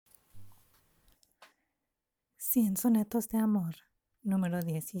100 sonetos de amor, número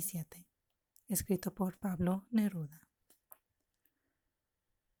 17, escrito por Pablo Neruda.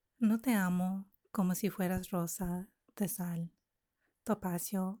 No te amo como si fueras rosa de sal,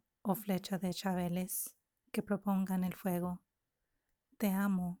 topacio o flecha de chabeles que propongan el fuego. Te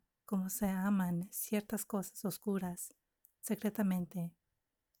amo como se aman ciertas cosas oscuras, secretamente,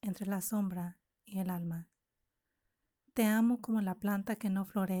 entre la sombra y el alma. Te amo como la planta que no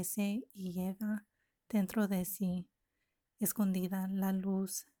florece y lleva dentro de sí, escondida la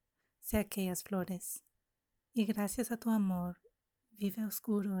luz de aquellas flores. Y gracias a tu amor vive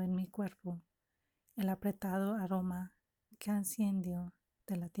oscuro en mi cuerpo el apretado aroma que ascendió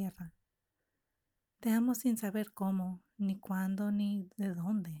de la tierra. Te amo sin saber cómo, ni cuándo, ni de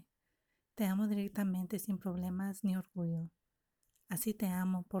dónde. Te amo directamente sin problemas ni orgullo. Así te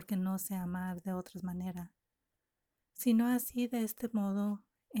amo porque no sé amar de otra manera, sino así de este modo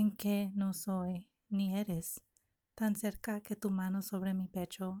en que no soy ni eres, tan cerca que tu mano sobre mi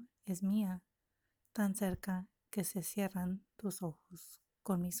pecho es mía, tan cerca que se cierran tus ojos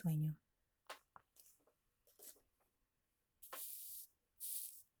con mi sueño.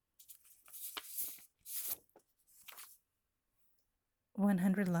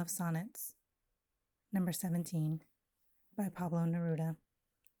 "100 Love Sonnets", number 17, by Pablo Neruda.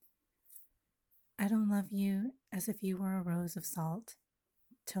 I don't love you as if you were a rose of salt,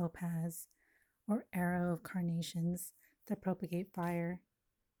 topaz, or arrow of carnations that propagate fire.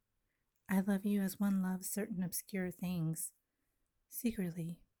 I love you as one loves certain obscure things,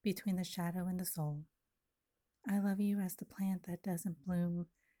 secretly between the shadow and the soul. I love you as the plant that doesn't bloom,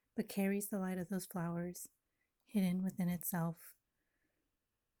 but carries the light of those flowers, hidden within itself.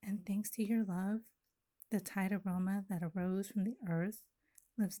 And thanks to your love, the tide aroma that arose from the earth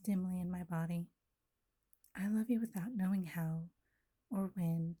lives dimly in my body. I love you without knowing how, or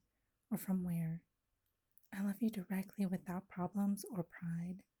when, or from where. I love you directly without problems or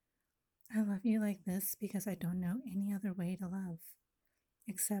pride. I love you like this because I don't know any other way to love,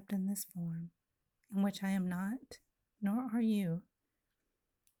 except in this form, in which I am not, nor are you.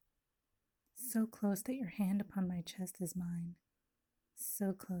 So close that your hand upon my chest is mine,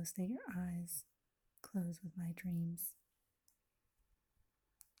 so close that your eyes close with my dreams.